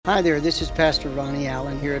Hi there, this is Pastor Ronnie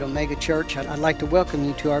Allen here at Omega Church. I'd like to welcome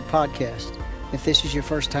you to our podcast. If this is your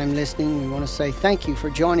first time listening, we want to say thank you for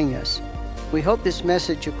joining us. We hope this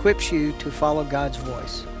message equips you to follow God's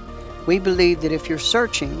voice. We believe that if you're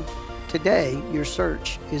searching, today your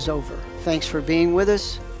search is over. Thanks for being with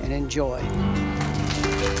us and enjoy.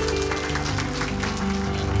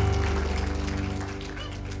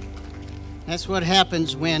 That's what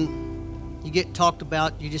happens when you get talked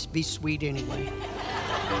about, you just be sweet anyway.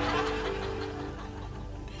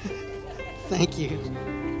 Thank you.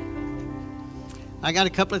 I got a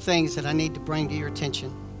couple of things that I need to bring to your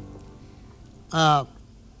attention. And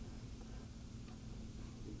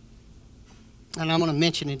I'm going to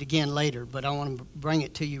mention it again later, but I want to bring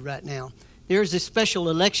it to you right now. There's a special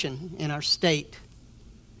election in our state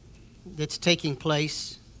that's taking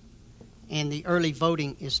place, and the early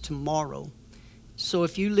voting is tomorrow. So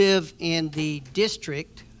if you live in the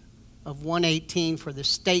district of 118 for the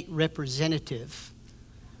state representative,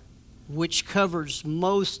 which covers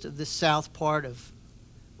most of the south part of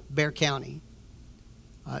Bexar County.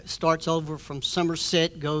 It starts over from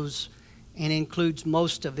Somerset, goes and includes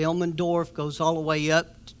most of Elmendorf, goes all the way up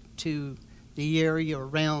to the area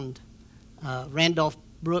around Randolph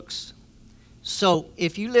Brooks. So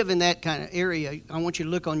if you live in that kind of area, I want you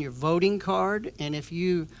to look on your voting card, and if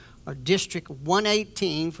you are District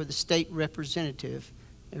 118 for the state representative,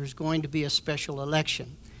 there's going to be a special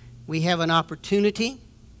election. We have an opportunity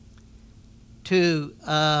to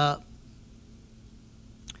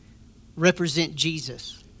represent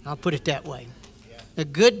Jesus. I'll put it that way. A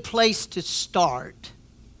good place to start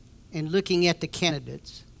in looking at the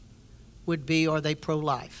candidates would be, are they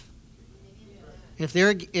pro-life? If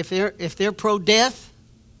they're pro-death,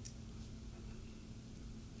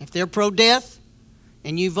 if they're pro-death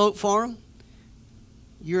and you vote for them,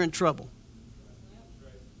 you're in trouble.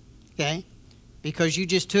 Okay? Because you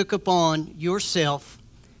just took upon yourself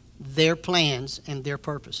their plans and their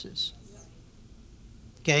purposes.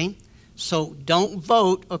 Okay? So don't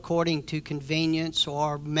vote according to convenience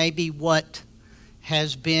or maybe what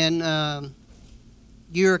has been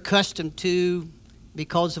you're accustomed to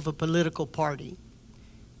because of a political party.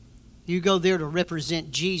 You go there to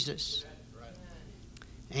represent Jesus.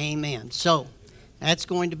 Amen. So that's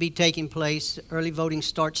going to be taking place. Early voting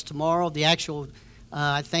starts tomorrow. The actual,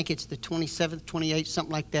 I think it's the 27th, 28th,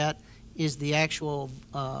 something like that, is the actual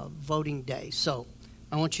voting day. So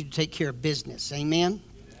I want you to take care of business. Amen?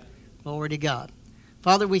 Glory to God.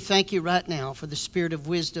 Father, we thank you right now for the spirit of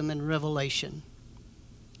wisdom and revelation.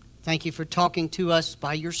 Thank you for talking to us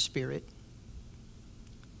by your Spirit.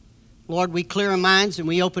 Lord, we clear our minds and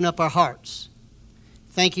we open up our hearts.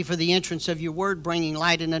 Thank you for the entrance of your word bringing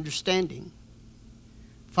light and understanding.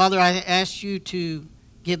 Father, I ask you to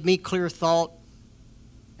give me clear thought,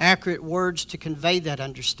 accurate words to convey that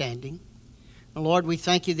understanding. And Lord, we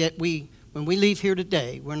thank you that when we leave here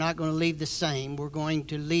today, we're not going to leave the same. We're going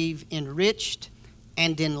to leave enriched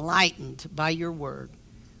and enlightened by your word.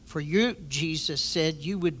 For you, Jesus said,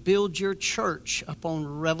 you would build your church upon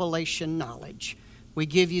revelation knowledge. We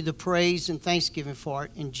give you the praise and thanksgiving for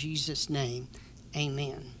it in Jesus' name.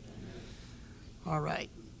 Amen. All right.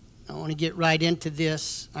 I want to get right into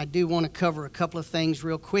this. I do want to cover a couple of things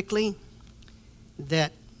real quickly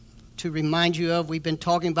that to remind you of. We've been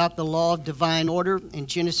talking about the law of divine order in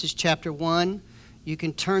Genesis chapter 1. You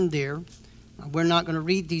can turn there. We're not going to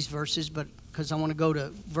read these verses, but because I want to go to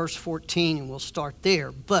verse 14 and we'll start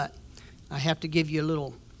there. But I have to give you a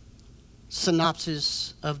little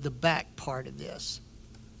synopsis of the back part of this.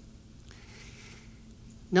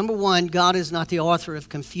 Number one, God is not the author of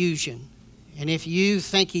confusion. And if you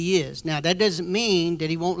think he is, now that doesn't mean that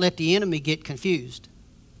he won't let the enemy get confused.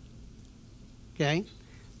 Okay?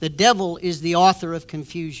 The devil is the author of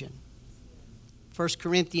confusion. 1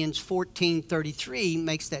 Corinthians 14:33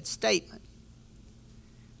 makes that statement.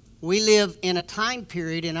 We live in a time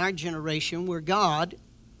period in our generation where God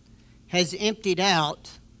has emptied out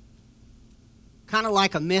kind of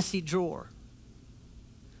like a messy drawer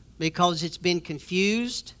because it's been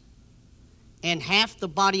confused, and half the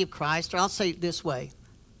body of Christ, or I'll say it this way,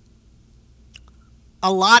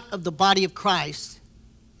 a lot of the body of Christ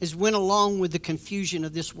is went along with the confusion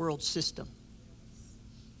of this world system.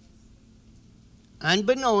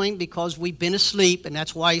 Unbeknowing, because we've been asleep, and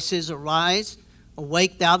that's why he says, arise,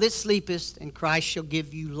 awake thou that sleepest, and Christ shall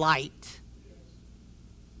give you light.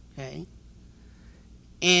 Okay?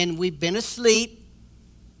 And we've been asleep,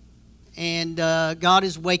 and God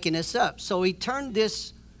is waking us up. So he turned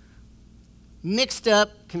this mixed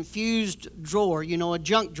up, confused drawer, a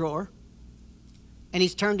junk drawer, and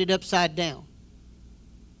he's turned it upside down.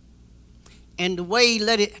 And the way he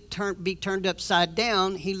let it be turned upside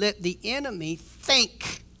down, he let the enemy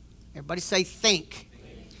think. Everybody say think.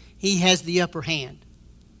 He has the upper hand.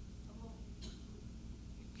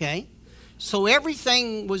 Okay? So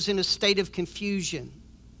everything was in a state of confusion.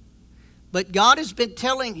 But God has been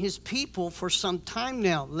telling his people for some time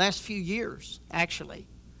now, last few years actually,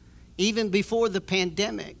 even before the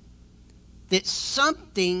pandemic, that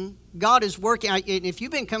something God is working. And if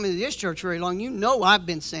you've been coming to this church very long, you know I've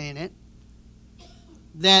been saying it,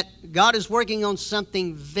 that God is working on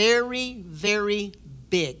something very, very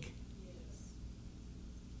big.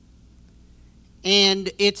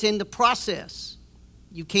 And it's in the process.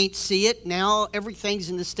 You can't see it. Now everything's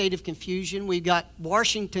in the state of confusion. We've got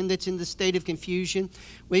Washington that's in the state of confusion.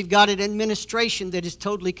 We've got an administration that is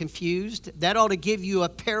totally confused. That ought to give you a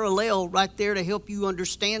parallel right there to help you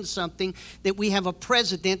understand something, that we have a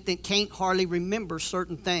president that can't hardly remember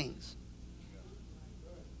certain things.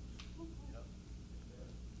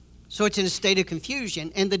 So it's in a state of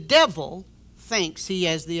confusion, and the devil thinks he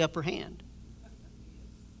has the upper hand.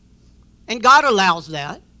 And God allows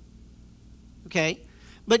that. Okay?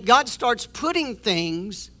 But God starts putting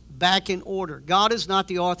things back in order. God is not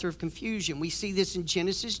the author of confusion. We see this in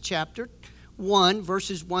Genesis chapter 1,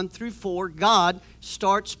 verses 1 through 4. God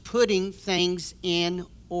starts putting things in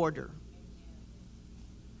order.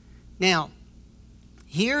 Now,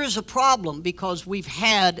 here's a problem, because we've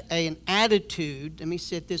had an attitude. Let me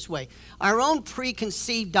say it this way. Our own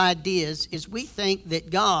preconceived ideas is we think that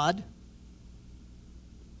God,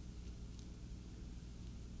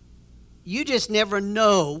 you just never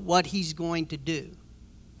know what he's going to do.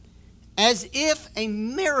 As if a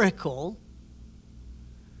miracle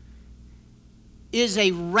is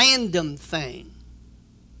a random thing.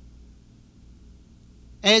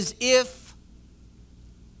 As if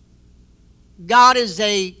God is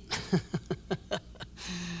he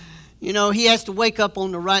has to wake up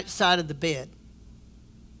on the right side of the bed.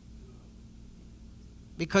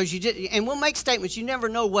 Because and we'll make statements, you never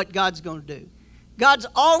know what God's going to do. God's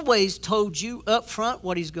always told you up front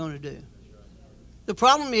what he's going to do. The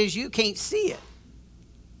problem is you can't see it.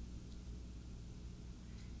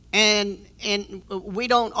 And we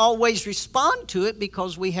don't always respond to it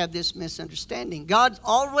because we have this misunderstanding. God's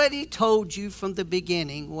already told you from the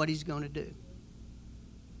beginning what he's going to do.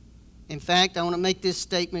 In fact, I want to make this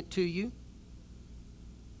statement to you,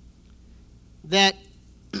 that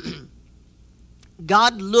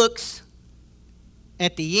God looks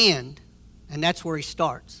at the end, and that's where he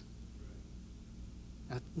starts.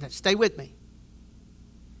 Now, stay with me.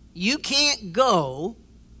 You can't go,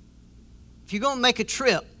 if you're going to make a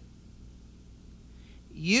trip,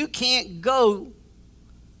 you can't go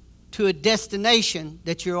to a destination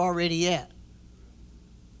that you're already at.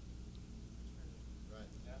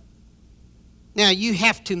 Now, you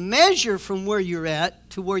have to measure from where you're at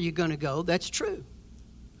to where you're going to go. That's true.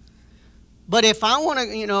 But if I want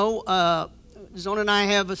to, Zona and I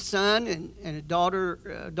have a son and a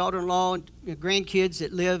daughter-in-law and grandkids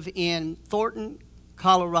that live in Thornton,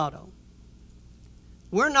 Colorado.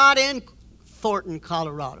 We're not in Thornton,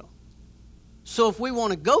 Colorado. So if we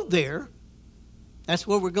want to go there, that's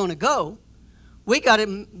where we're going to go. We got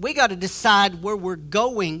to decide where we're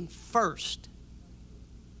going first.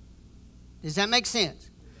 Does that make sense?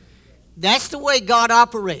 That's the way God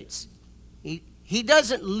operates. He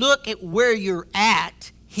doesn't look at where you're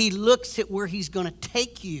at. He looks at where he's going to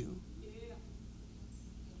take you.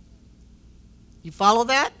 You follow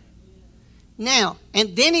that? Now,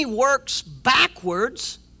 and then he works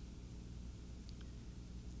backwards,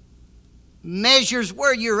 measures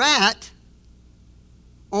where you're at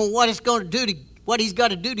on what it's going to do what he's got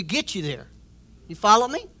to do to get you there. You follow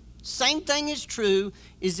me? Same thing is true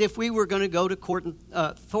as if we were going to go to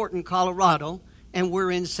Thornton, Colorado, and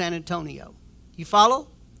we're in San Antonio. You follow?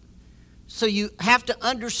 So you have to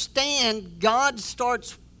understand God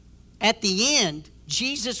starts at the end.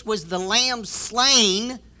 Jesus was the lamb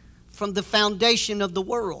slain from the foundation of the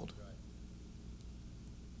world.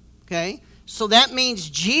 Okay? So that means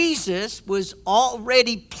Jesus was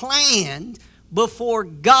already planned before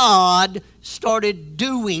God started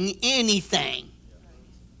doing anything.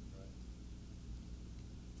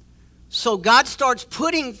 So God starts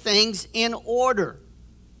putting things in order.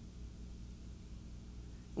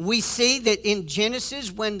 We see that in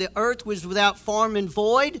Genesis, when the earth was without form and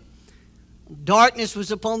void, darkness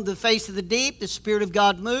was upon the face of the deep, the Spirit of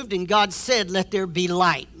God moved, and God said, "Let there be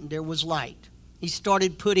light." And there was light. He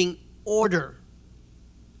started putting order.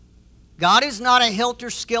 God is not a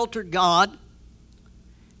helter-skelter God,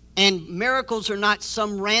 and miracles are not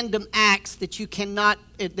some random acts that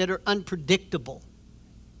that are unpredictable.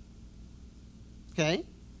 Okay?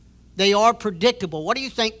 They are predictable. What do you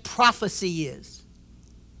think prophecy is?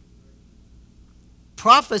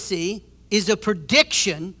 Prophecy is a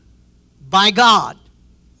prediction by God.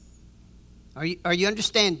 Are you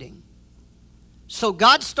understanding? So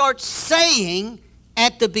God starts saying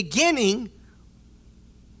at the beginning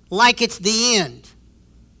like it's the end.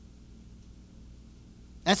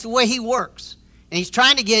 That's the way he works. And he's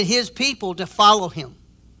trying to get his people to follow him.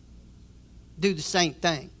 Do the same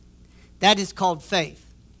thing. That is called faith.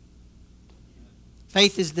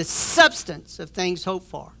 Faith is the substance of things hoped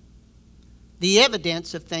for, the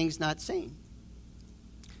evidence of things not seen.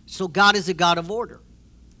 So God is a God of order.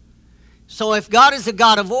 So if God is a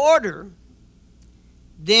God of order,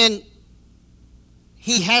 then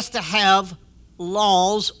he has to have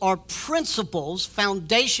laws or principles,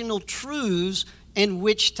 foundational truths in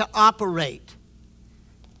which to operate.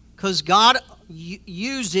 Because God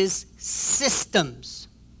uses systems.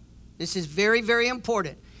 This is very, very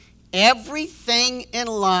important. Everything in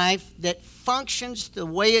life that functions the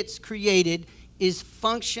way it's created is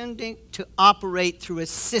functioning to operate through a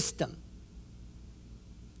system.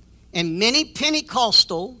 And many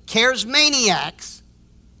Pentecostal charismaniacs,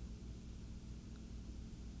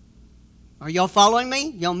 are y'all following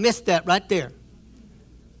me? Y'all missed that right there.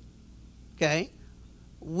 Okay?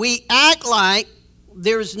 We act like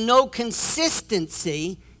there's no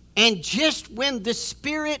consistency, and just when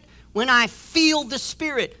I feel the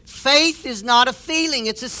Spirit, faith is not a feeling,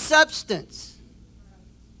 it's a substance.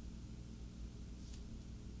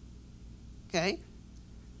 Okay?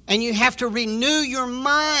 And you have to renew your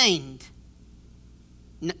mind.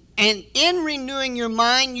 And in renewing your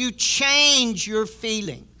mind, you change your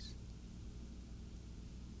feelings.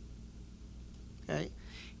 Okay?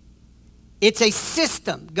 It's a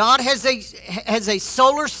system. God has a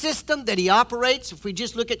solar system that he operates. If we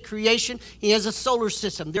just look at creation, he has a solar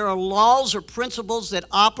system. There are laws or principles that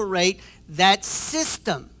operate that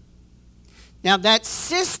system. Now, that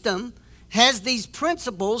system has these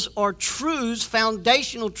principles or truths,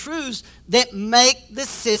 foundational truths, that make the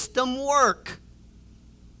system work.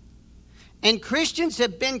 And Christians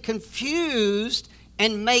have been confused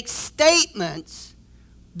and make statements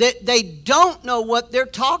that they don't know what they're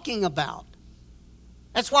talking about.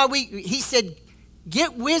 That's why he said,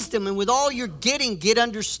 get wisdom, and with all you're getting, get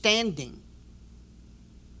understanding.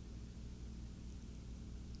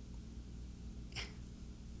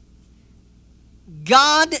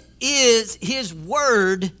 God is his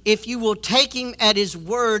word. If you will take him at his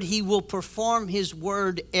word, he will perform his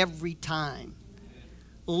word every time.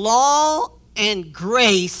 Law and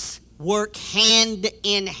grace work hand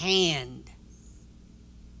in hand.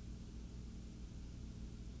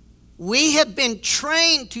 We have been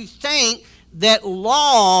trained to think that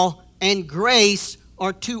law and grace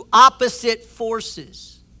are two opposite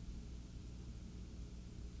forces.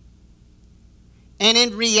 And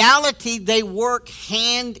in reality, they work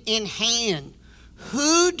hand in hand.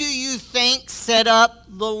 Who do you think set up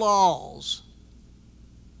the laws?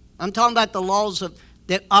 I'm talking about the laws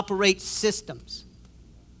that operate systems.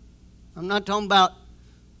 I'm not talking about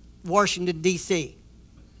Washington, D.C.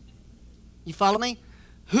 You follow me?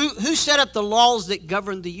 Who set up the laws that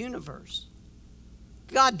govern the universe?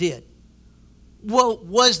 God did. Well,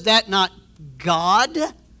 was that not God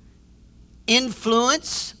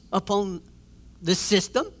influence upon the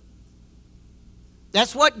system?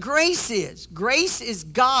 That's what grace is. Grace is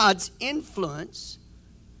God's influence.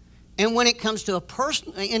 And when it comes to a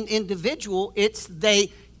person, an individual, it's the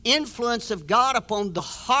influence of God upon the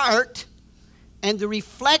heart and the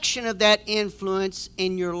reflection of that influence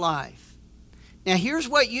in your life. Now, here's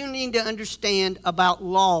what you need to understand about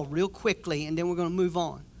law real quickly, and then we're going to move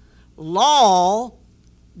on. Law,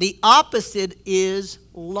 the opposite is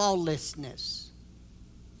lawlessness.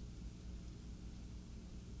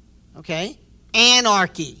 Okay?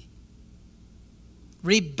 Anarchy.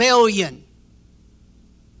 Rebellion.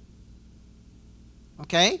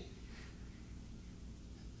 Okay?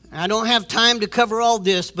 I don't have time to cover all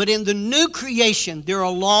this, but in the new creation, there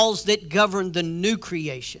are laws that govern the new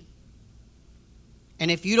creation. And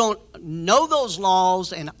if you don't know those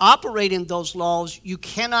laws and operate in those laws, you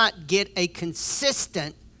cannot get a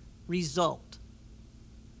consistent result.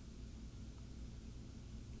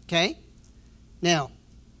 Okay? Now,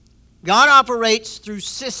 God operates through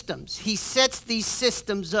systems. He sets these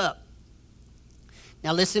systems up.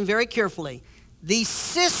 Now, listen very carefully. These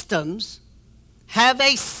systems have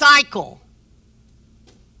a cycle.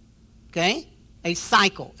 Okay? A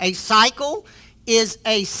cycle. A cycle is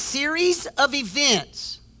a series of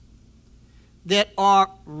events that are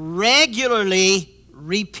regularly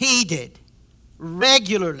repeated,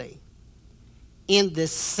 regularly, in the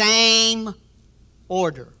same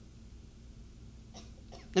order.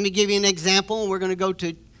 Let me give you an example, and we're going to go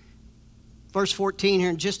to verse 14 here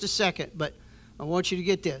in just a second, but I want you to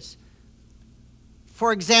get this.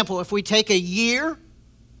 For example, if we take a year,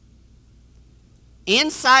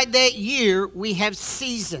 inside that year we have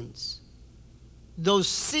seasons. Those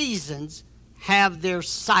seasons have their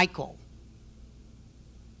cycle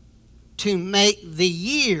to make the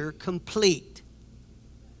year complete.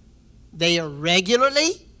 They are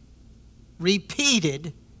regularly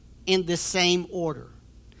repeated in the same order.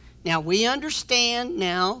 Now, we understand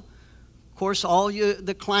now, of course,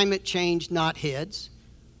 the climate change knotheads.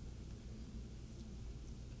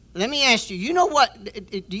 Let me ask you, you know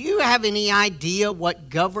what, do you have any idea what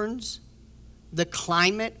governs the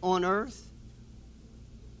climate on Earth?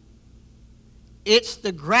 It's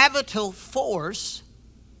the gravitational force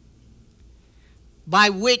by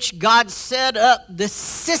which God set up the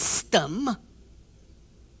system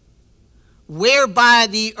whereby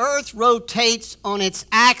the earth rotates on its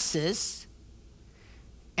axis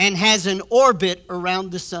and has an orbit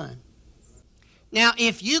around the sun. Now,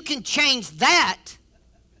 if you can change that,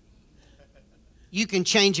 you can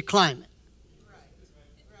change a climate.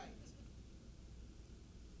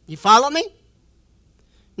 You follow me?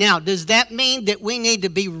 Now, does that mean that we need to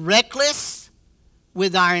be reckless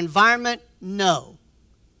with our environment? No.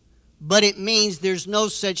 But it means there's no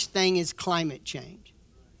such thing as climate change.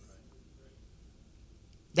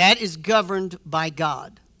 That is governed by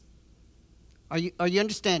God. Are you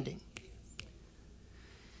understanding?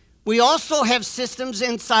 We also have systems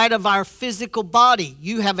inside of our physical body.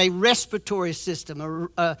 You have a respiratory system,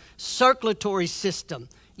 a circulatory system.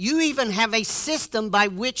 You even have a system by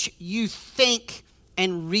which you think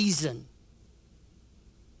and reason.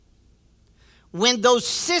 When those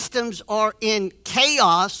systems are in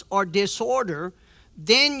chaos or disorder,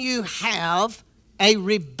 then you have a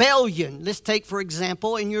rebellion. Let's take, for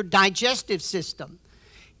example, in your digestive system.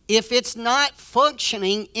 If it's not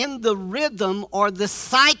functioning in the rhythm or the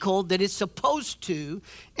cycle that it's supposed to,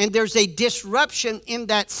 and there's a disruption in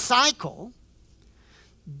that cycle,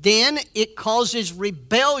 then it causes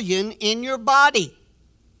rebellion in your body.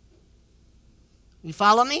 You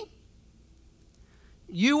follow me?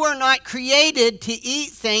 You were not created to eat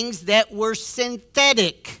things that were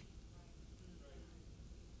synthetic.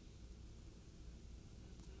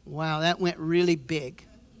 Wow, that went really big.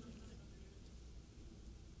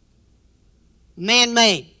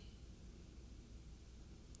 Man-made.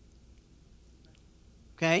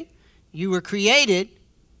 Okay? You were created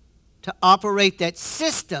to operate that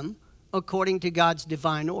system according to God's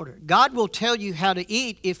divine order. God will tell you how to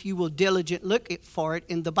eat if you will diligently look for it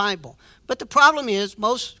in the Bible. But the problem is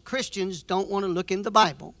most Christians don't want to look in the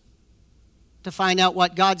Bible to find out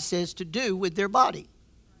what God says to do with their body.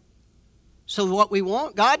 So what we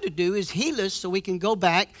want God to do is heal us so we can go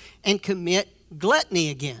back and commit gluttony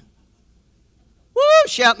again. Woo!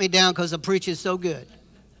 Shout me down because the preach is so good.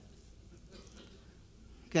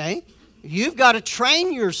 Okay? You've got to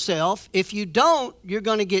train yourself. If you don't, you're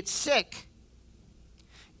going to get sick.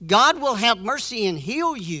 God will have mercy and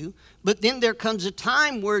heal you, but then there comes a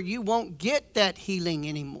time where you won't get that healing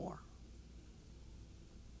anymore.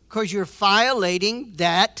 Because you're violating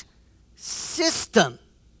that system.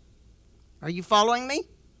 Are you following me?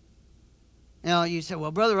 Now you say,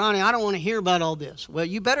 well, Brother Ronnie, I don't want to hear about all this. Well,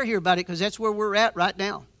 you better hear about it because that's where we're at right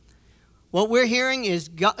now. What we're hearing is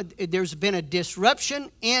there's been a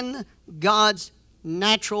disruption in God's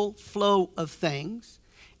natural flow of things.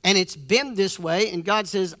 And it's been this way. And God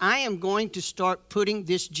says, I am going to start putting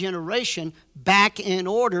this generation back in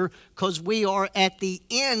order because we are at the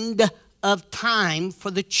end of time for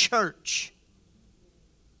the church.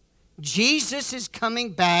 Jesus is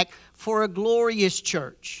coming back for a glorious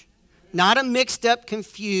church. Not a mixed up,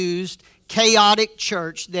 confused, chaotic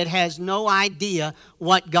church that has no idea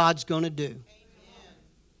what God's going to do. Amen.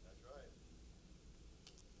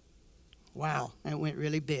 Wow, that went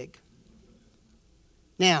really big.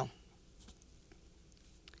 Now,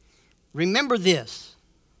 remember this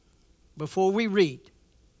before we read.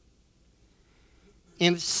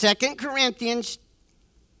 In 2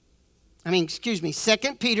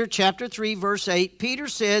 Peter chapter 3, verse 8, Peter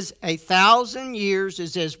says 1,000 years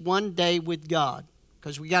is as one day with God.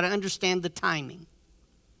 Because we got to understand the timing.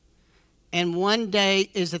 And one day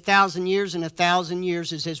is 1,000 years, and 1,000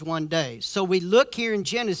 years is as one day. So we look here in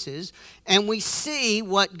Genesis, and we see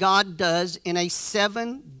what God does in a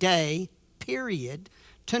 7-day period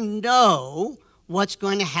to know what's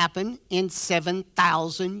going to happen in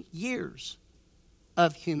 7,000 years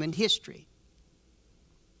of human history.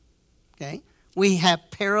 Okay? We have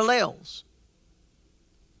parallels.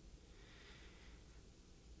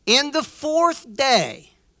 In the fourth day,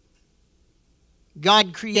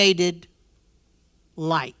 God created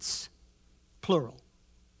lights, plural.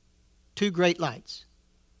 2 great lights.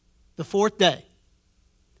 The 4th day.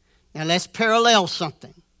 Now let's parallel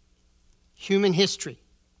something. Human history.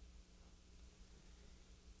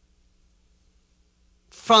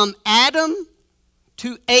 From Adam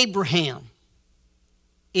to Abraham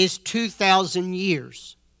is 2,000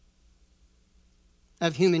 years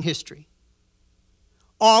of human history.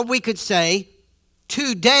 Or we could say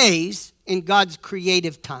 2 days in God's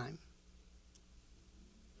creative time.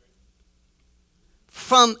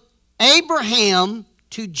 From Abraham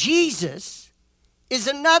to Jesus is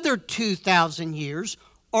another 2,000 years,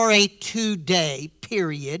 or a 2-day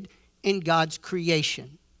period in God's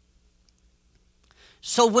creation.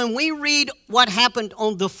 So when we read what happened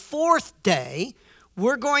on the 4th day,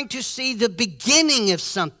 we're going to see the beginning of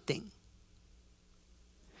something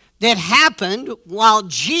that happened while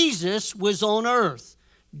Jesus was on earth.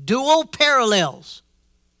 Dual parallels,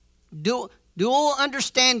 dual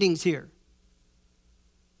understandings here.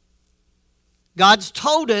 God's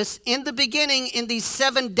told us in the beginning, in these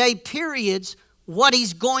 7-day periods, what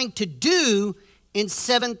He's going to do in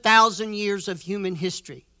 7,000 years of human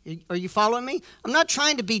history. Are you following me? I'm not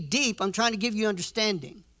trying to be deep. I'm trying to give you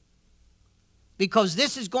understanding. Because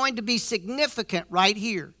this is going to be significant right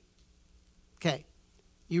here. Okay.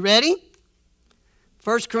 You ready?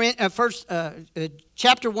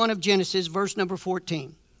 Chapter 1 of Genesis, verse number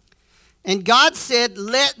 14. And God said,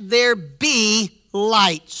 let there be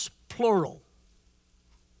lights, plural.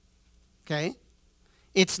 Okay?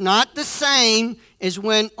 It's not the same as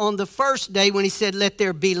when on the 1st day when He said, let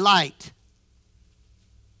there be light.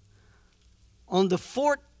 On the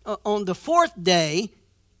 4th day,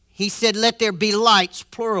 He said, let there be lights,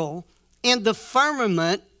 plural, in the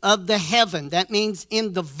firmament of the heaven. That means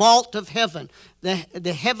in the vault of heaven,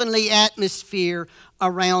 the heavenly atmosphere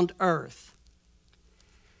around earth.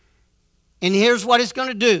 And here's what it's going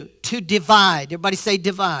to do, to divide. Everybody say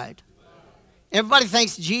divide. Everybody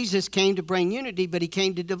thinks Jesus came to bring unity, but He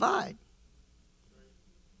came to divide.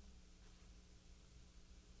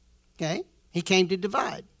 Okay? He came to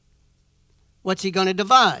divide. What's He going to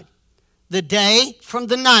divide? The day from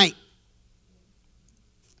the night.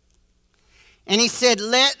 And He said,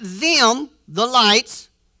 let them, the lights,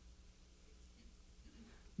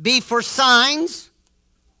 be for signs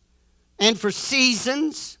and for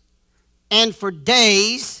seasons and for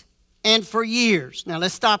days and for years. Now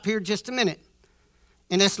let's stop here just a minute.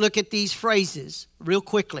 And let's look at these phrases real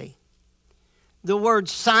quickly. The word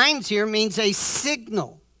signs here means a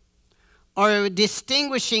signal or a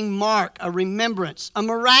distinguishing mark, a remembrance, a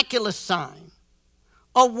miraculous sign,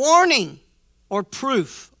 a warning or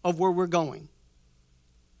proof of where we're going.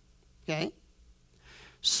 Okay?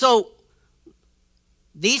 So,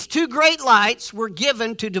 these 2 great lights were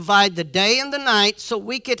given to divide the day and the night so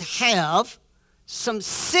we could have some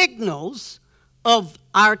signals of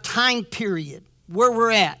our time period, where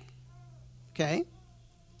we're at. Okay?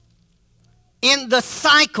 In the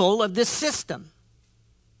cycle of this system.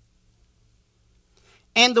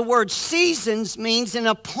 And the word seasons means an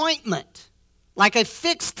appointment, like a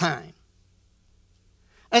fixed time.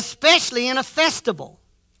 Especially in a festival,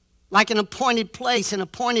 like an appointed place, an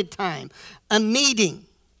appointed time, a meeting.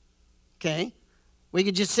 Okay? We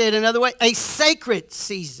could just say it another way, a sacred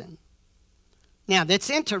season. Now, that's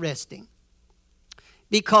interesting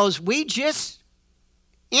because we just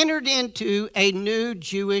entered into a new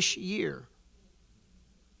Jewish year,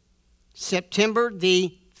 September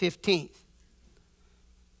the 15th.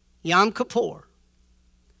 Yom Kippur.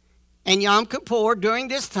 And Yom Kippur, during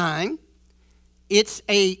this time, it's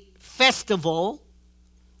a festival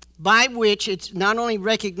by which it not only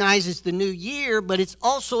recognizes the new year, but it's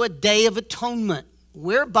also a day of atonement,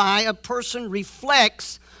 whereby a person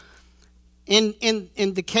reflects, in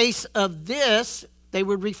the case of this, they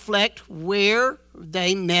would reflect where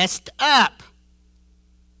they messed up.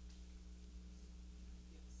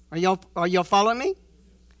 Are y'all following me?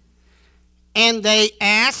 And they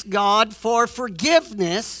ask God for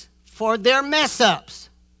forgiveness for their mess-ups.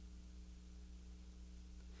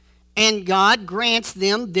 And God grants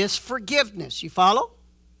them this forgiveness. You follow?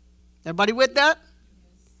 Everybody with that?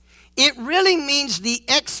 It really means the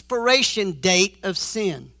expiration date of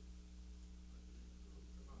sin.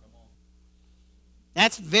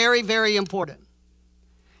 That's very, very important.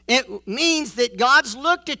 It means that God's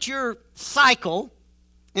looked at your cycle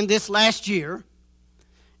in this last year,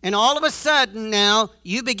 and all of a sudden now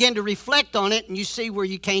you begin to reflect on it and you see where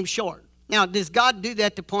you came short. Now, does God do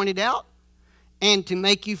that to point it out and to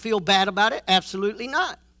make you feel bad about it? Absolutely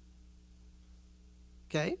not.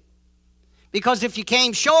 Okay? Because if you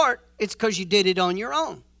came short, it's because you did it on your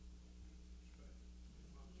own.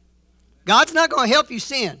 God's not going to help you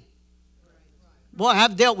sin. Boy,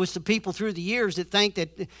 I've dealt with some people through the years that think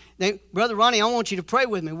that, Brother Ronnie, I want you to pray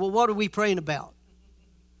with me. Well, what are we praying about?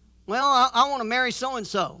 Well, I want to marry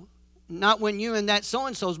so-and-so. Not when you and that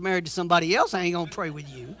so-and-so's married to somebody else, I ain't going to pray with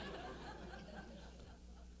you.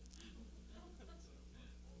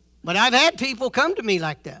 But I've had people come to me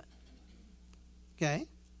like that. Okay?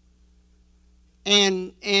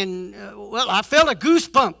 And well, I felt a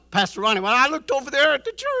goosebump, Pastor Ronnie, when I looked over there at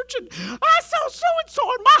the church and I saw so-and-so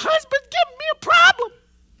and my husband's giving me a problem.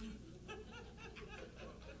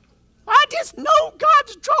 I just know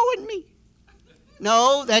God's drawing me.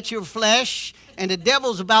 No, that's your flesh, and the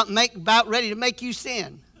devil's about ready to make you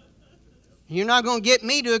sin. You're not going to get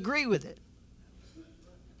me to agree with it.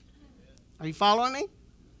 Are you following me?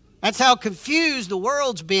 That's how confused the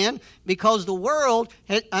world's been, because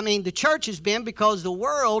the church has been, because the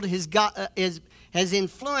world has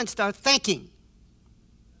influenced our thinking.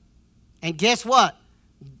 And guess what?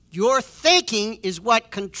 Your thinking is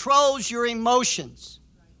what controls your emotions.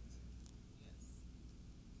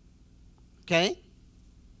 Okay?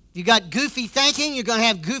 If you got goofy thinking, you're going to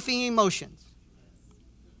have goofy emotions.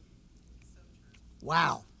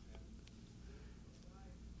 Wow.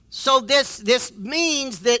 So this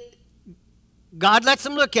means that God lets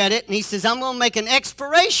them look at it, and he says, I'm going to make an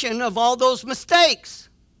expiration of all those mistakes.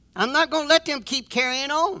 I'm not going to let them keep carrying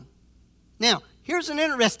on. Now, here's an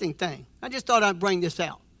interesting thing. I just thought I'd bring this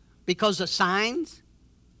out. Because of signs.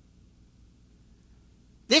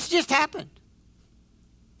 This just happened.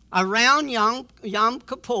 Around Yom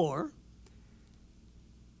Kippur,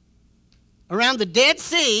 around the Dead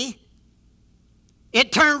Sea,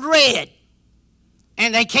 it turned red.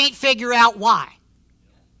 And they can't figure out why.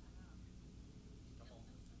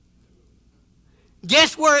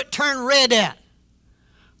 Guess where it turned red at?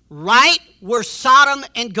 Right where Sodom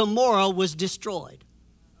and Gomorrah was destroyed.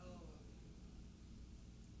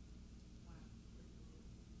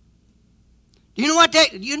 You know what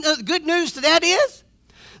the good news to that is?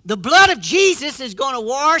 The blood of Jesus is going to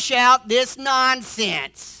wash out this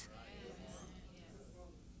nonsense.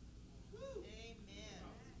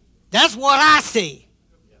 That's what I see.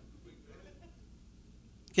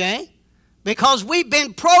 Okay? Because we've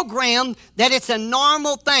been programmed that it's a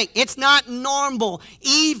normal thing. It's not normal.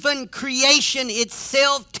 Even creation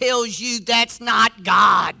itself tells you that's not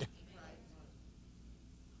God.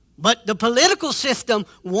 But the political system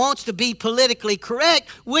wants to be politically correct,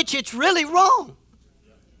 which it's really wrong.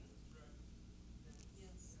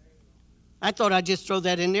 I thought I'd just throw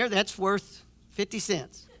that in there. That's worth 50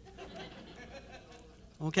 cents.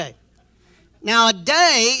 Okay. Now, a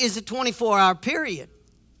day is a 24-hour period.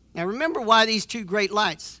 Now, remember why these two great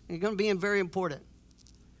lights are going to be very important.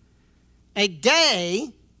 A day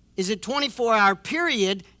is a 24-hour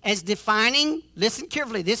period as defining, listen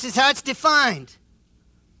carefully, this is how it's defined,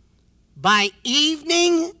 by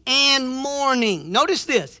evening and morning. Notice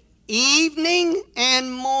this, evening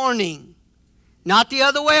and morning. Not the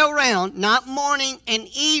other way around, not morning and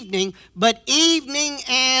evening, but evening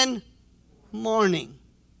and morning.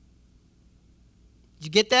 Did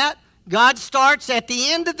you get that? God starts at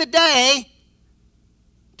the end of the day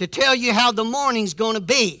to tell you how the morning's going to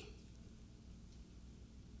be.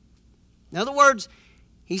 In other words,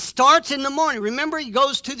 he starts in the morning. Remember, he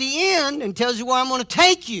goes to the end and tells you where I'm going to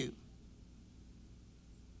take you.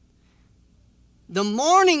 The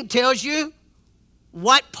morning tells you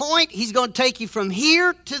what point he's going to take you from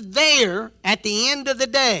here to there at the end of the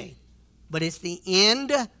day. But it's the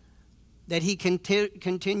end that he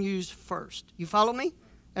continues first. You follow me?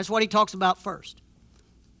 That's what he talks about first.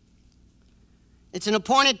 It's an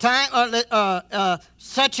appointed time,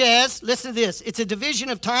 such as, listen to this, it's a division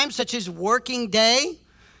of time such as working day,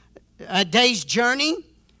 a day's journey,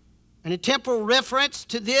 and a temporal reference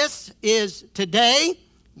to this is today,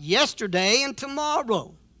 yesterday, and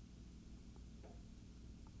tomorrow.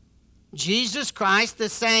 Jesus Christ the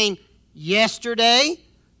same yesterday,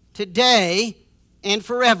 today, and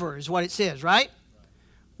forever is what it says, right?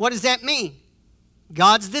 What does that mean?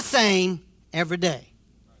 God's the same every day.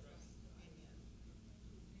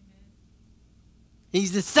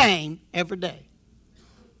 He's the same every day.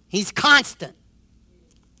 He's constant.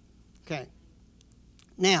 Okay.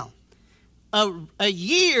 Now, a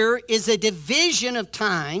year is a division of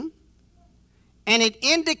time, and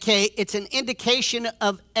it's an indication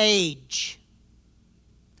of age.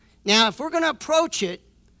 Now, if we're going to approach it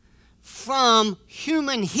from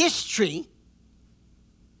human history,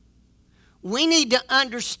 we need to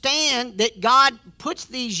understand that God puts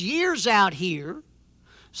these years out here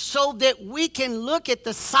so that we can look at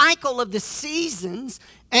the cycle of the seasons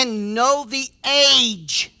and know the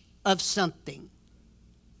age of something.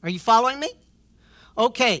 Are you following me?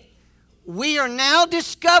 Okay. We are now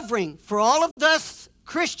discovering, for all of us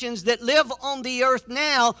Christians that live on the earth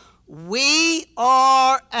now, we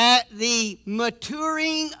are at the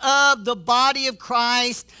maturing of the body of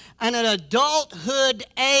Christ, and an adulthood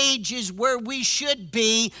age is where we should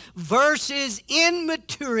be versus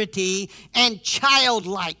immaturity and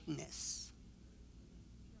childlikeness.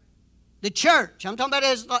 The church, I'm talking about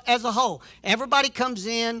as a whole. Everybody comes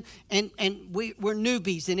in and we're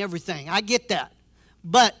newbies and everything. I get that.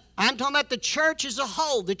 But I'm talking about the church as a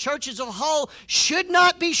whole. The church as a whole should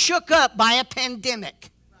not be shook up by a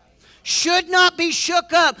pandemic. Should not be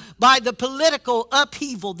shook up by the political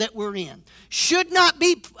upheaval that we're in. Should not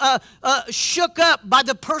be shook up by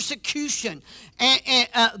the persecution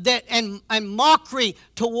and mockery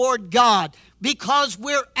toward God, because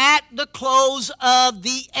we're at the close of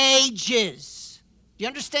the ages. Do you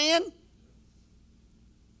understand?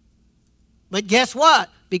 But guess what?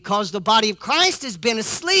 Because the body of Christ has been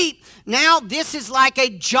asleep, now this is like a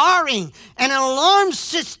jarring, and an alarm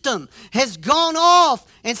system has gone off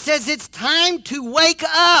and says it's time to wake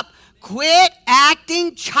up. Quit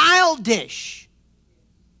acting childish.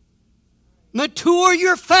 Mature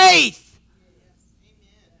your faith.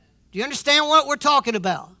 Do you understand what we're talking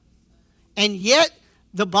about? And yet,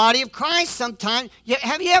 the body of Christ sometimes,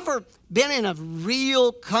 have you ever been in a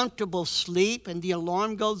real comfortable sleep and the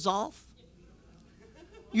alarm goes off?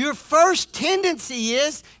 Your first tendency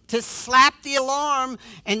is to slap the alarm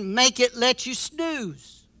and make it let you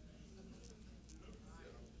snooze.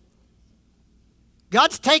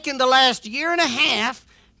 God's taken the last year and a half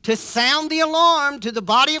to sound the alarm to the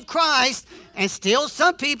body of Christ, and still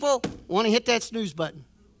some people want to hit that snooze button.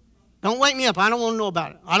 Don't wake me up. I don't want to know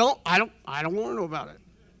about it. I don't want to know about it.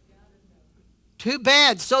 Too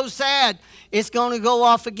bad. So sad. It's going to go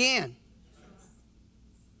off again.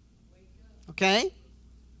 Okay?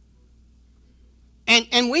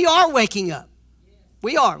 And we are waking up.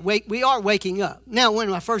 We are waking up. Now,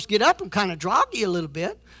 when I first get up, I'm kind of groggy a little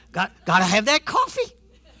bit. Got to have that coffee.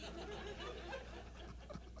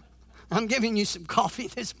 I'm giving you some coffee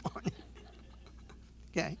this morning.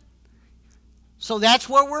 Okay. So that's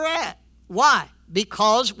where we're at. Why?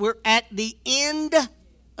 Because we're at the end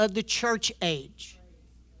of the church age.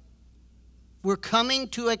 We're coming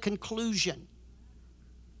to a conclusion.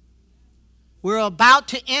 We're about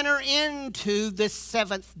to enter into the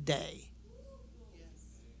seventh day.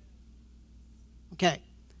 Okay.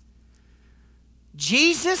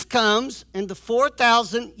 Jesus comes in the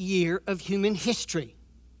 4,000th year of human history.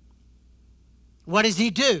 What does he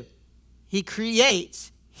do? He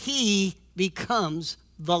creates. He becomes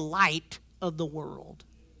the light of the world.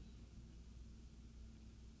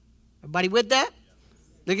 Everybody with that?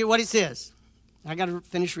 Look at what it says. I got to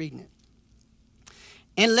finish reading it.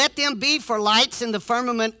 And let them be for lights in the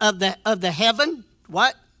firmament of the heaven.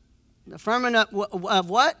 What? The firmament of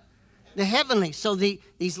what? The heavenly. So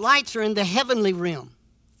these lights are in the heavenly realm.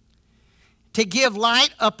 To give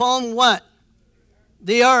light upon what?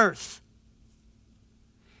 The earth.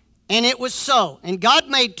 And it was so. And God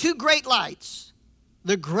made two great lights.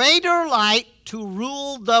 The greater light to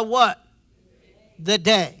rule the what? The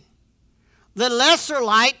day. The lesser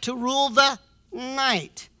light to rule the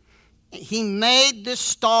night. He made the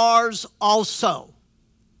stars also.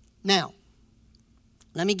 Now,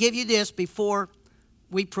 let me give you this before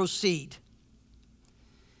we proceed.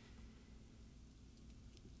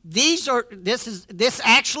 This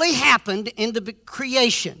actually happened in the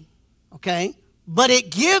creation, okay? But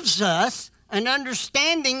it gives us an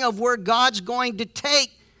understanding of where God's going to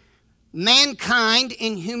take mankind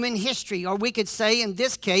in human history, or we could say, in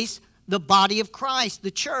this case, the body of Christ,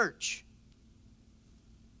 the church.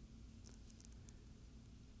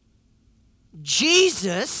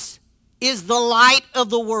 Jesus is the light of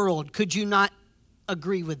the world. Could you not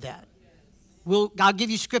agree with that? I'll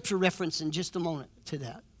give you scripture reference in just a moment to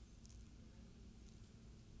that.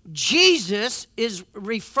 Jesus is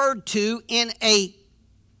referred to in a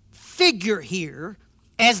figure here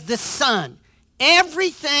as the sun.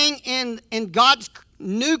 Everything in God's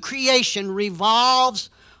new creation revolves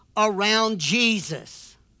around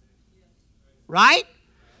Jesus. Right?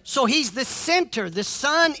 So he's the center. The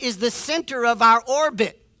sun is the center of our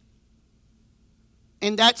orbit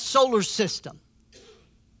in that solar system.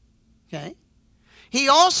 Okay? He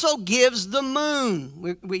also gives the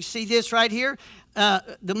moon. We see this right here.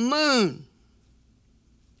 The moon.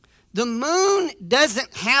 The moon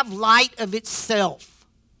doesn't have light of itself.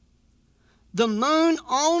 The moon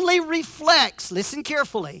only reflects, listen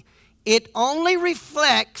carefully, it only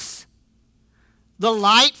reflects the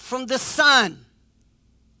light from the sun.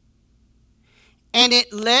 And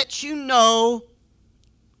it lets you know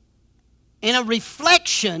and a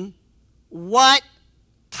reflection what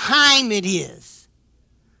time it is.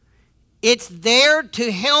 It's there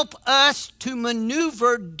to help us to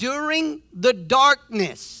maneuver during the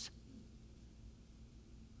darkness.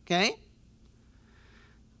 Okay?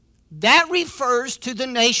 That refers to the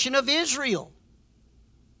nation of Israel.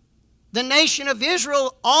 The nation of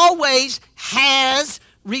Israel always has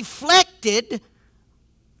reflected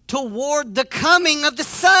toward the coming of the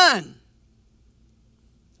sun.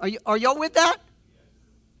 Are y'all with that?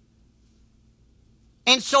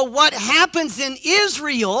 And so what happens in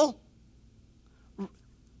Israel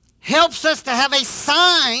helps us to have a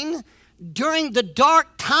sign during the dark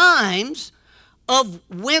times of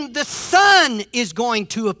when the sun is going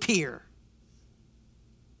to appear.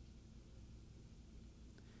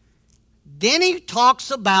 Then he talks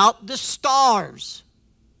about the stars.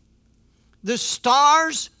 The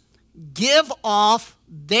stars give off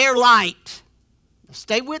their light.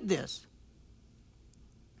 Stay with this.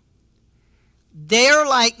 They're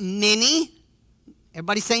like many,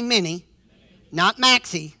 everybody say many, not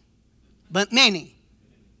maxi, but many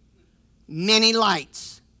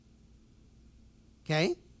lights.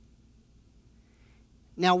 Okay?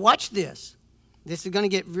 Now watch this. This is going to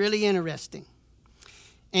get really interesting.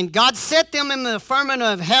 And God set them in the firmament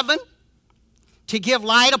of heaven to give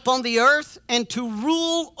light upon the earth and to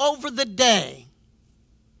rule over the day.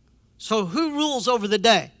 So who rules over the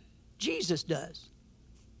day? Jesus does.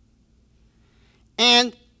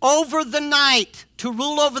 And over the night, to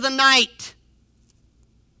rule over the night,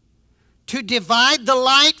 to divide the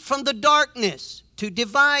light from the darkness, to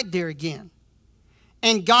divide there again.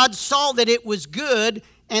 And God saw that it was good,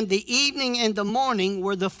 and the evening and the morning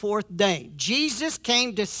were the fourth day. Jesus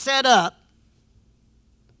came to set up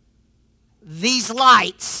these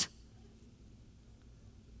lights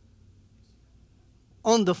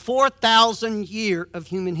on the 4,000 year of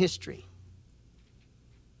human history.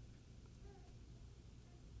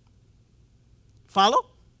 Follow?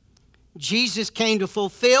 Jesus came to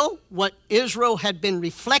fulfill what Israel had been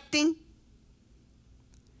reflecting.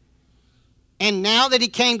 And now that he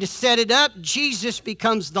came to set it up, Jesus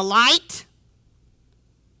becomes the light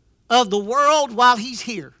of the world while he's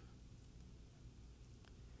here.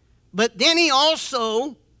 But then he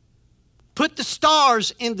also put the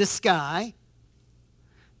stars in the sky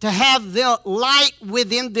to have the light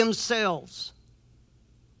within themselves.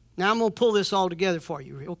 Now I'm going to pull this all together for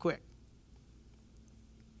you real quick.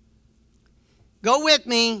 Go with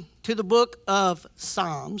me to the book of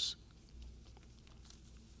Psalms.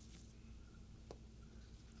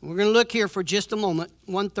 We're going to look here for just a moment,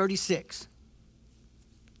 136.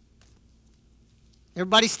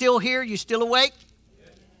 Everybody still here? You still awake?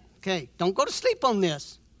 Okay, don't go to sleep on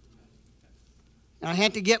this. I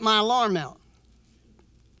had to get my alarm out.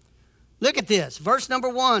 Look at this, verse number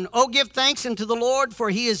 1. Oh, give thanks unto the Lord, for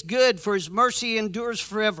he is good, for his mercy endures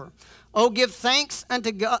forever. Oh, give thanks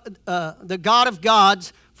unto God, the God of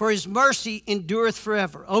gods, for his mercy endureth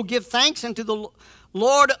forever. Oh, give thanks unto the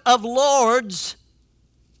Lord of lords.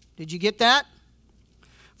 Did you get that?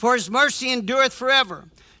 For his mercy endureth forever.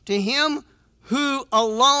 To him who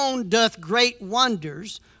alone doth great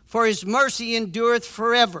wonders, for his mercy endureth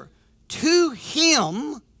forever. To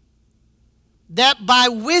him that by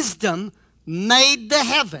wisdom made the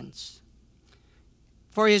heavens,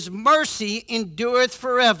 for his mercy endureth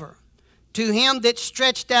forever. To him that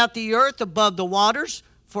stretched out the earth above the waters,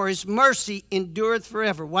 for his mercy endureth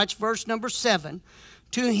forever. Watch verse number 7.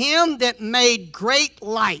 To him that made great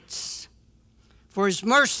lights, for his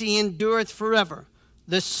mercy endureth forever.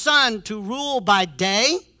 The sun to rule by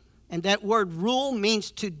day, and that word rule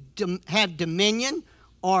means to have dominion,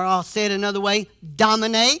 or I'll say it another way,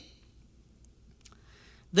 dominate.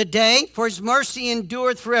 The day, for his mercy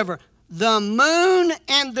endureth forever. The moon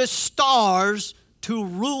and the stars to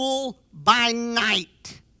rule by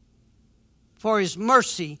night, for his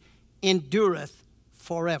mercy endureth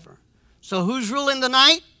forever. So who's ruling the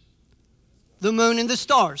night? The moon and the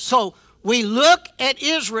stars. So we look at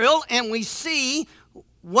Israel and we see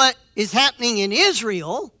what is happening in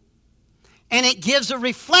Israel, and it gives a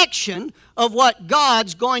reflection of what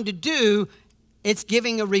God's going to do. It's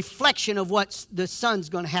giving a reflection of what the sun's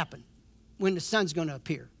going to happen, when the sun's going to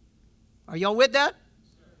appear. Are y'all with that?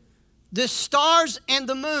 The stars and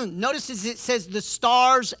the moon. Notice it says the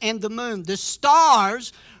stars and the moon. The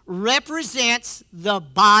stars represents the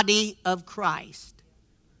body of Christ.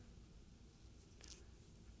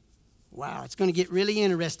 Wow, it's going to get really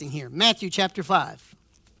interesting here. Matthew chapter 5,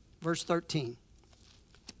 verse 13.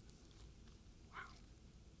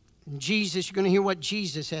 And Jesus, you're going to hear what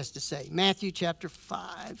Jesus has to say. Matthew chapter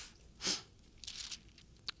 5.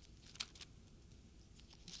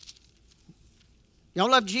 Y'all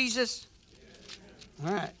love Jesus?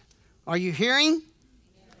 All right. Are you hearing?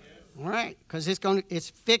 All right, because it's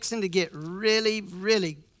fixing to get really,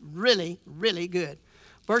 really, really, really good.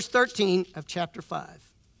 Verse 13 of chapter 5.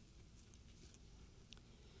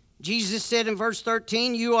 Jesus said in verse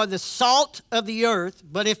 13, "You are the salt of the earth,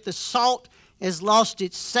 but if the salt has lost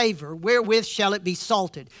its savor, wherewith shall it be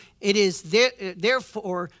salted? It is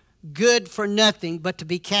therefore good for nothing but to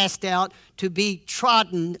be cast out, to be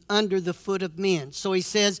trodden under the foot of men." So he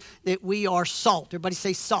says that we are salt. Everybody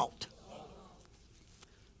say salt.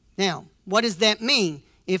 Now, what does that mean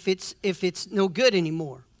if it's no good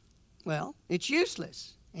anymore? Well, it's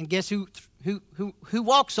useless. And guess who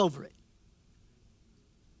walks over it?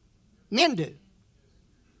 Men do.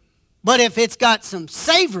 But if it's got some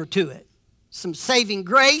savor to it, some saving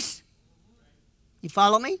grace, you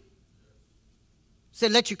follow me?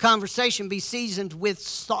 Said, let your conversation be seasoned with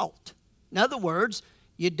salt. In other words,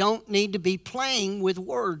 you don't need to be playing with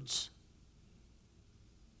words.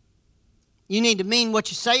 You need to mean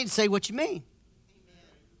what you say and say what you mean.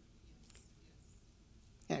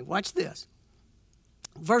 Okay, watch this.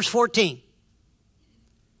 Verse 14.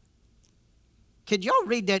 Could y'all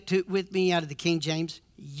read that with me out of the King James?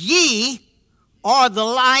 Ye are the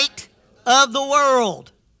light of the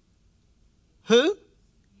world. Who?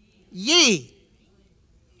 Ye.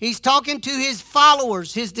 He's talking to his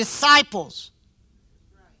followers, his disciples.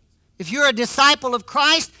 If you're a disciple of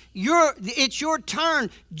Christ, it's your turn.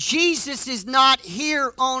 Jesus is not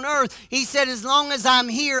here on earth. He said, as long as I'm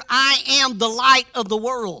here, I am the light of the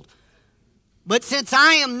world. But since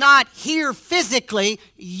I am not here physically,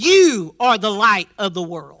 you are the light of the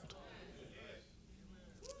world.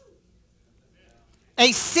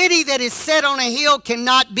 A city that is set on a hill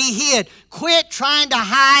cannot be hid. Quit trying to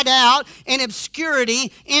hide out in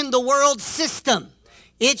obscurity in the world system.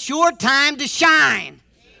 It's your time to shine.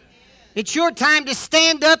 It's your time to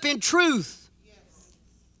stand up in truth.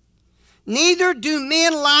 Neither do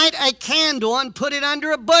men light a candle and put it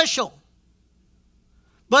under a bushel,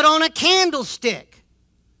 but on a candlestick,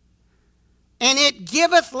 and it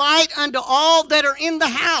giveth light unto all that are in the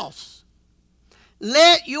house.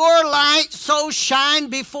 Let your light so shine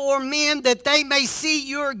before men that they may see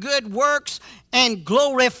your good works and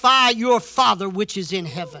glorify your Father which is in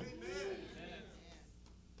heaven.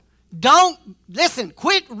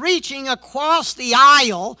 Quit reaching across the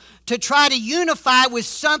aisle to try to unify with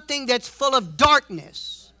something that's full of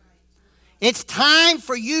darkness. It's time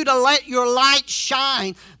for you to let your light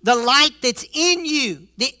shine, the light that's in you,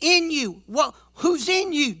 Well, who's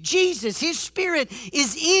in you? Jesus. His Spirit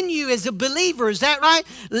is in you as a believer. Is that right?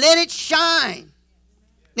 Let it shine.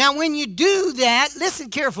 Now, when you do that, listen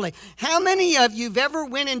carefully. How many of you have ever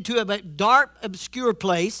went into a dark, obscure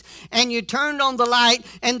place and you turned on the light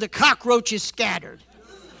and the cockroaches scattered?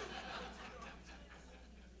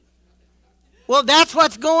 Well, that's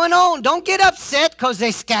what's going on. Don't get upset because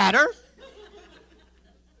they scatter.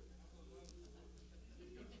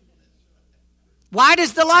 Why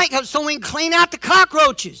does the light come? So we can clean out the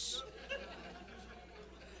cockroaches.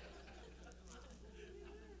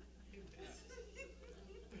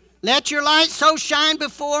 Let your light so shine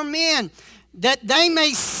before men that they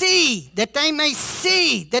may see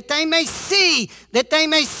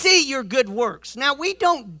your good works. Now, we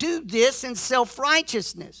don't do this in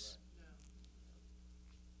self-righteousness.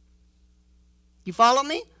 You follow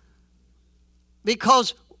me?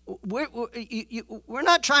 Because we're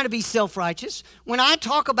not trying to be self-righteous. When I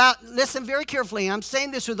talk about, listen very carefully, I'm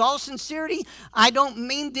saying this with all sincerity. I don't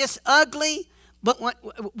mean this ugly. But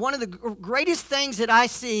one of the greatest things that I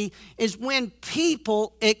see is when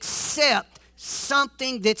people accept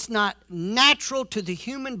something that's not natural to the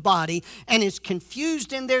human body and is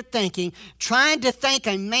confused in their thinking, trying to think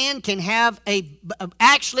a man can have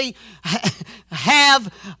actually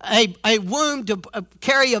have a womb to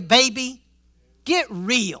carry a baby. Get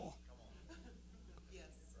real.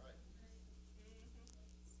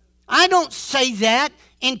 I don't say that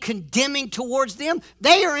in condemning towards them.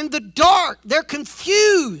 They are in the dark. They're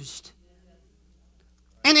confused.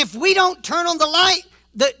 And if we don't turn on the light,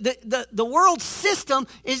 the world system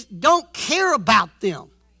don't care about them.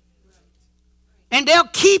 And they'll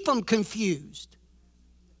keep them confused.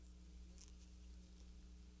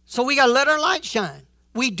 So we got to let our light shine.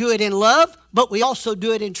 We do it in love, but we also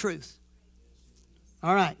do it in truth.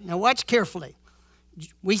 All right, now watch carefully.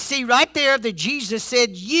 We see right there that Jesus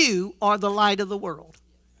said, you are the light of the world.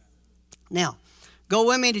 Now, go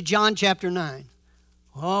with me to John chapter 9.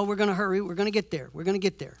 Oh, we're going to hurry. We're going to get there. We're going to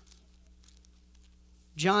get there.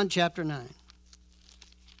 John chapter 9.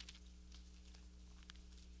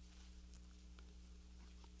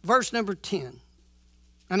 Verse number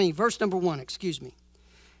 1, excuse me.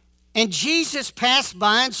 And Jesus passed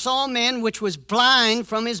by and saw a man which was blind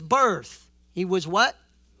from his birth. He was what?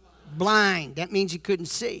 Blind. That means he couldn't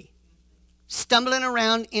see. Stumbling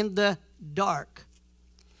around in the dark.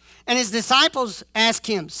 And his disciples asked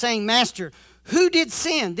him, saying, Master, who did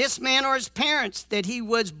sin, this man or his parents, that he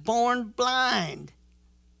was born blind?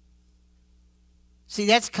 See,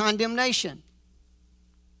 that's condemnation.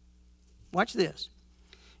 Watch this.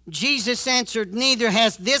 Jesus answered, neither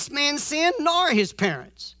has this man sinned nor his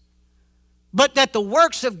parents, but that the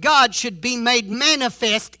works of God should be made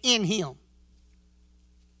manifest in him.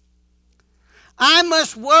 I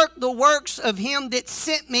must work the works of him that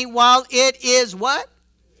sent me while it is what?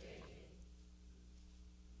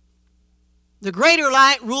 The greater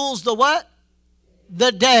light rules the what?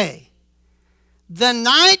 The day. The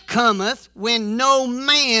night cometh when no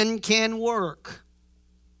man can work.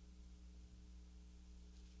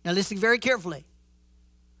 Now listen very carefully.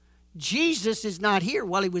 Jesus is not here.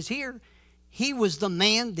 While he was here, he was the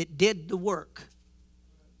man that did the work.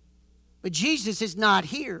 But Jesus is not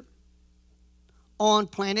here on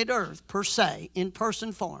planet Earth, per se, in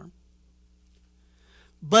person form.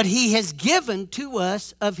 But he has given to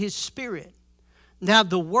us of his Spirit. Now,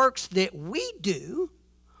 the works that we do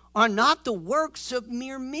are not the works of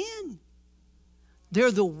mere men.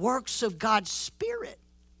 They're the works of God's Spirit.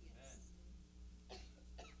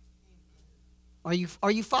 Are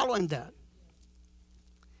you following that?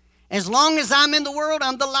 As long as I'm in the world,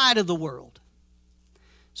 I'm the light of the world.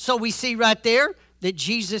 So we see right there that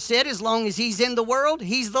Jesus said as long as he's in the world,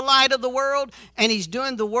 he's the light of the world, and he's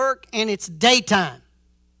doing the work, and it's daytime.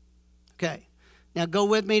 Okay. Now go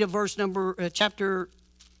with me to verse number, chapter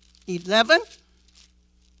 11,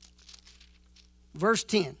 verse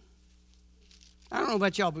 10. I don't know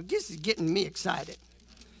about y'all, but this is getting me excited.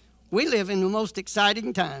 We live in the most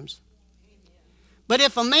exciting times. But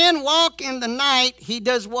if a man walk in the night, he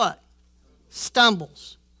does what?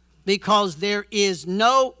 Stumbles. Because there is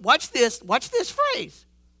no, watch this phrase.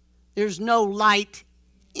 There's no light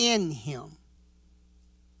in him.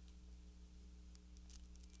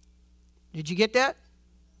 Did you get that?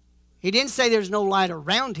 He didn't say there's no light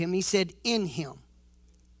around him. He said in him.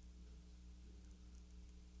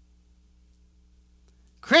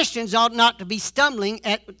 Christians ought not to be stumbling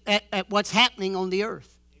at what's happening on the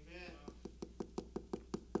earth. Amen.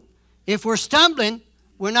 If we're stumbling,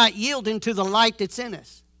 we're not yielding to the light that's in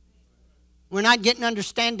us. We're not getting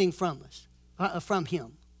understanding from from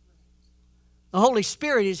him. The Holy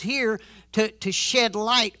Spirit is here to shed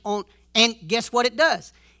light on, and guess what it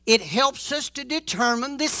does? It helps us to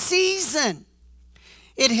determine the season.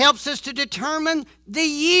 It helps us to determine the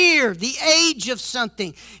year, the age of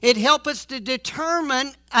something. It helps us to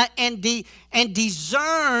determine and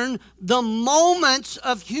discern the moments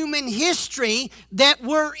of human history that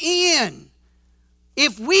we're in.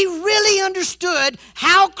 If we really understood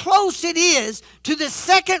how close it is to the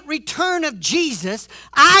second return of Jesus,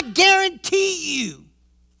 I guarantee you,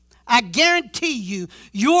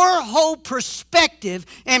 your whole perspective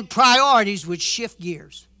and priorities would shift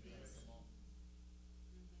gears.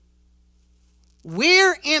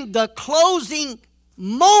 We're in the closing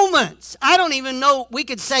moments. I don't even know, we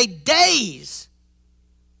could say days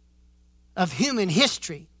of human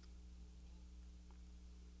history.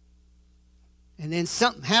 And then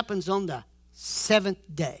something happens on the seventh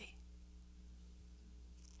day.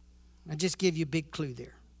 I'll just give you a big clue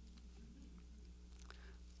there.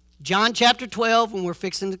 John chapter 12, and we're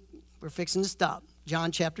fixing to stop.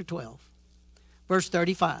 John chapter 12, verse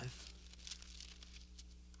 35.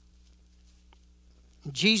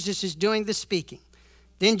 Jesus is doing the speaking.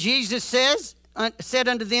 Then Jesus said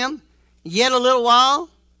unto them, yet a little while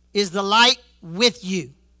is the light with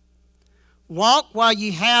you. Walk while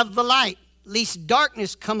you have the light, lest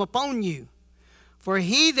darkness come upon you. For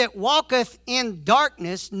he that walketh in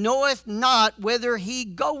darkness knoweth not whither he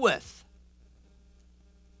goeth.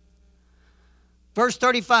 Verse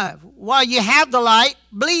 35, while you have the light,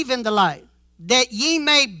 believe in the light, that ye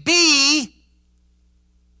may be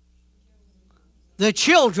the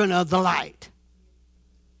children of the light.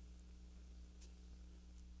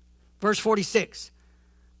 Verse 46,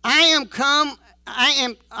 I am come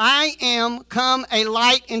a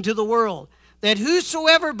light into the world, that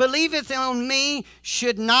whosoever believeth on me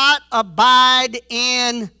should not abide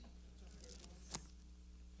in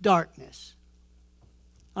darkness.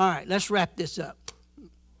 All right, let's wrap this up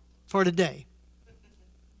for today.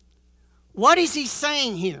 What is he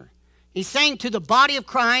saying here? He's saying to the body of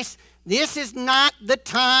Christ, this is not the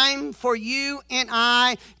time for you and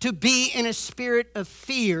I to be in a spirit of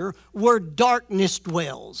fear where darkness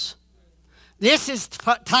dwells. This is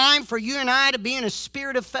time for you and I to be in a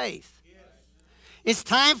spirit of faith. It's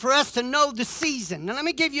time for us to know the season. Now let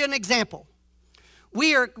me give you an example.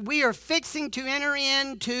 We are fixing to enter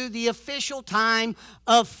into the official time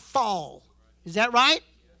of fall. Is that right?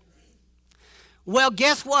 Well,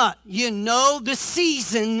 guess what? You know the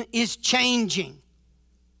season is changing.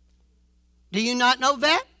 Do you not know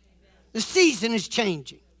that? The season is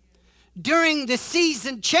changing. During the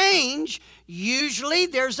season change, usually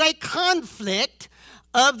there's a conflict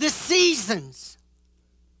of the seasons.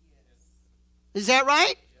 Is that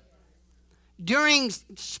right? During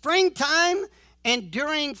springtime and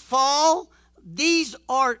during fall, these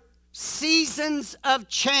are seasons of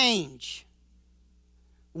change.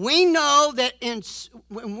 We know that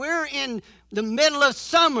when we're in the middle of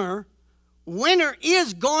summer, winter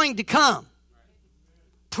is going to come.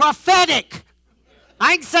 Prophetic.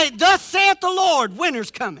 I can say, thus saith the Lord,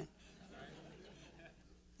 winter's coming.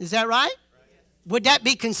 Is that right? Would that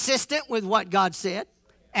be consistent with what God said?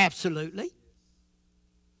 Absolutely.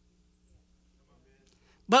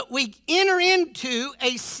 But we enter into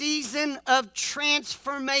a season of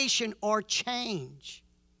transformation or change.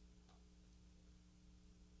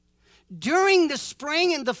 During the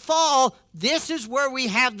spring and the fall, this is where we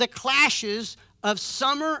have the clashes of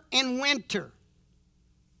summer and winter.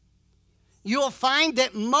 You'll find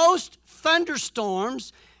that most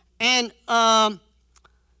thunderstorms and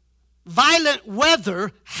violent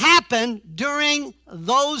weather happen during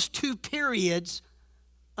those two periods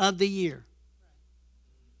of the year.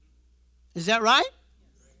 Is that right?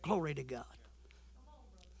 Glory to God.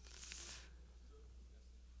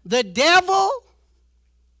 The devil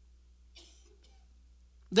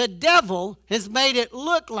has made it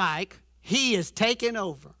look like he is taking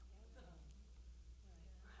over.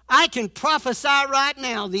 I can prophesy right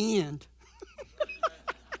now the end.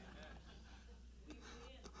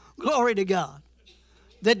 Glory to God.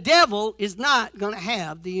 The devil is not going to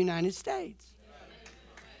have the United States.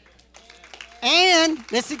 And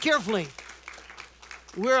listen carefully.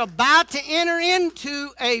 We're about to enter into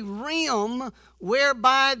a realm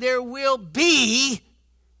whereby there will be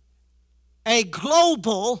a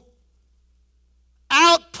global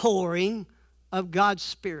outpouring of God's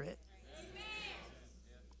Spirit.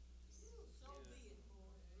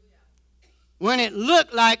 When it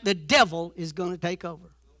looked like the devil is going to take over.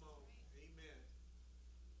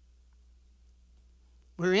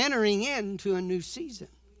 We're entering into a new season.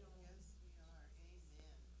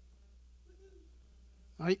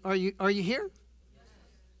 Are you here?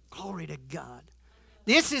 Glory to God.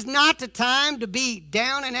 This is not the time to be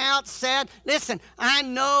down and out, sad. Listen,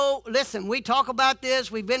 we talk about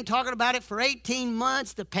this. We've been talking about it for 18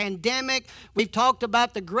 months, the pandemic. We've talked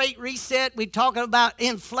about the Great Reset. We've talked about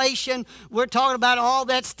inflation. We're talking about all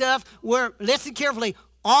that stuff. Listen carefully.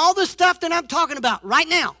 All the stuff that I'm talking about right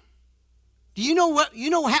now, do you know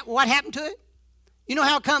what happened to it? You know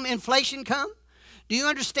how come inflation come? Do you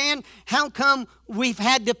understand how come we've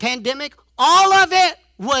had the pandemic? All of it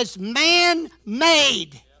was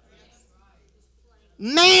man-made.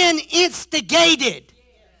 Man-instigated.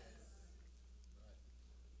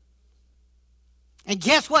 And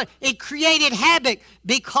guess what? It created havoc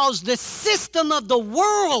because the system of the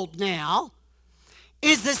world now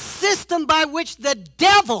is the system by which the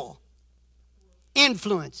devil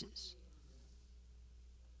influences.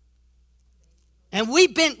 And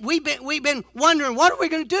we've been wondering, what are we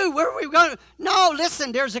going to do? Where are we going to? No,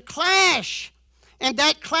 listen, there's a clash. And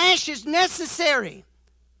that clash is necessary.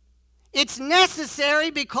 It's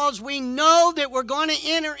necessary because we know that we're going to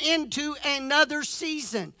enter into another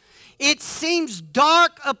season. It seems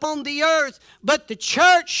dark upon the earth, but the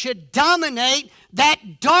church should dominate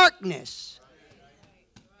that darkness.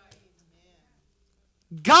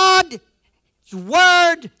 God's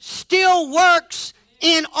word still works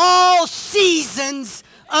in all seasons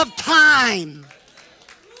of time.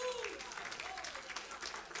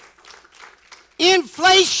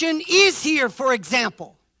 Inflation is here, for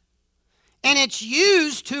example, and it's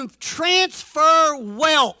used to transfer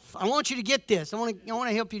wealth. I want you to get this. I want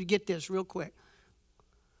to help you to get this real quick.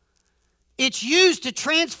 It's used to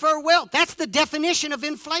transfer wealth. That's the definition of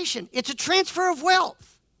inflation. It's a transfer of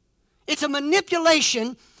wealth. It's a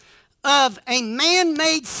manipulation of a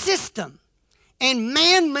man-made system. And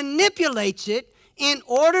man manipulates it in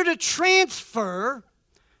order to transfer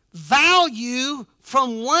value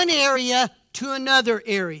from one area to another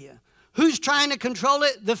area. Who's trying to control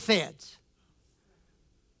it? The feds.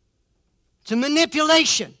 It's a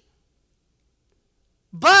manipulation.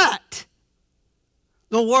 But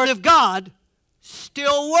the Word of God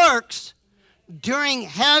still works during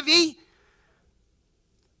heavy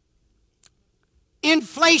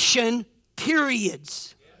inflation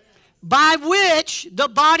periods. by which the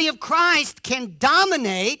body of Christ can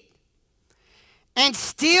dominate and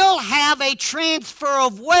still have a transfer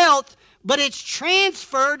of wealth, but it's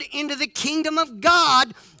transferred into the kingdom of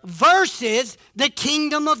God versus the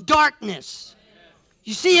kingdom of darkness.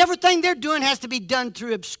 You see, everything they're doing has to be done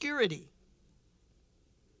through obscurity.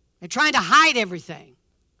 They're trying to hide everything.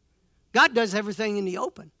 God does everything in the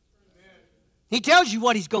open. He tells you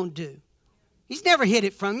what he's going to do. He's never hid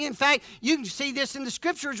it from you. In fact, you can see this in the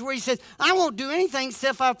scriptures where he says, I won't do anything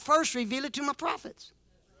except I first reveal it to my prophets.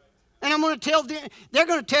 And I'm going to tell them, they're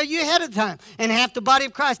going to tell you ahead of time. And half the body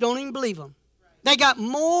of Christ don't even believe them. They got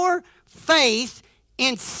more faith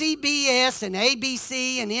in CBS and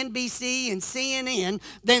ABC and NBC and CNN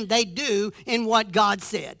than they do in what God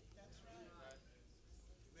said.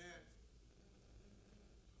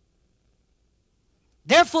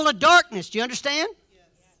 They're full of darkness. Do you understand?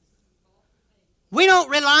 We don't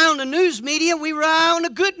rely on the news media. We rely on the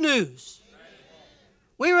good news.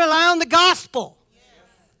 We rely on the gospel.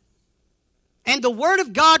 And the Word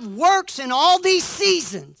of God works in all these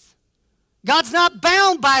seasons. God's not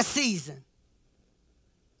bound by season.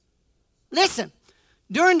 Listen,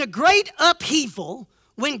 during the great upheaval,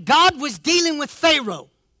 when God was dealing with Pharaoh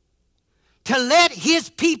to let his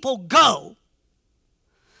people go,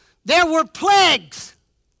 there were plagues.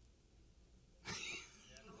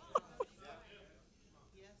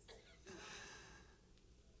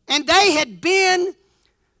 And they had been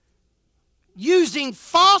using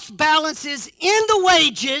false balances in the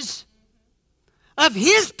wages of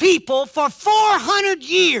his people for 400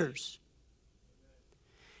 years.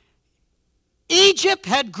 Egypt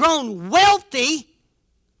had grown wealthy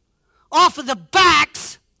off of the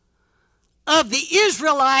backs of the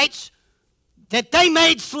Israelites that they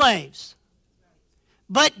made slaves.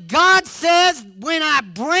 But God says, when I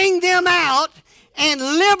bring them out and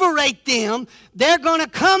liberate them, they're going to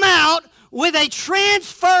come out with a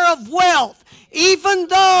transfer of wealth. Even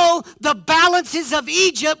though the balances of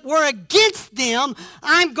Egypt were against them,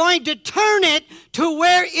 I'm going to turn it to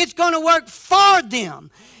where it's going to work for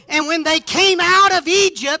them. And when they came out of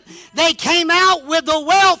Egypt, they came out with the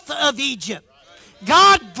wealth of Egypt.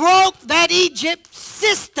 God broke that Egypt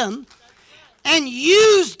system and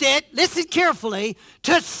used it, listen carefully,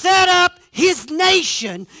 to set up his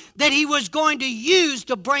nation that he was going to use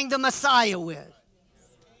to bring the Messiah with.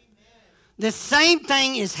 The same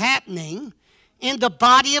thing is happening in the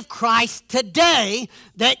body of Christ today,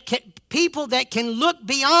 that people that can look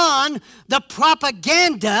beyond the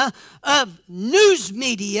propaganda of news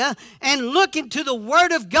media and look into the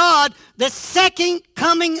Word of God. The second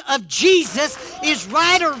coming of Jesus is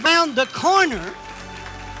right around the corner.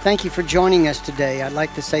 Thank you for joining us today. I'd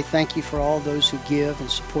like to say thank you for all those who give and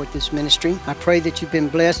support this ministry. I pray that you've been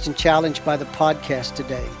blessed and challenged by the podcast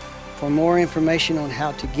today. For more information on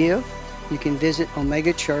how to give, you can visit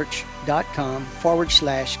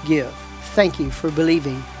omegachurch.com/give. Thank you for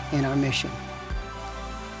believing in our mission.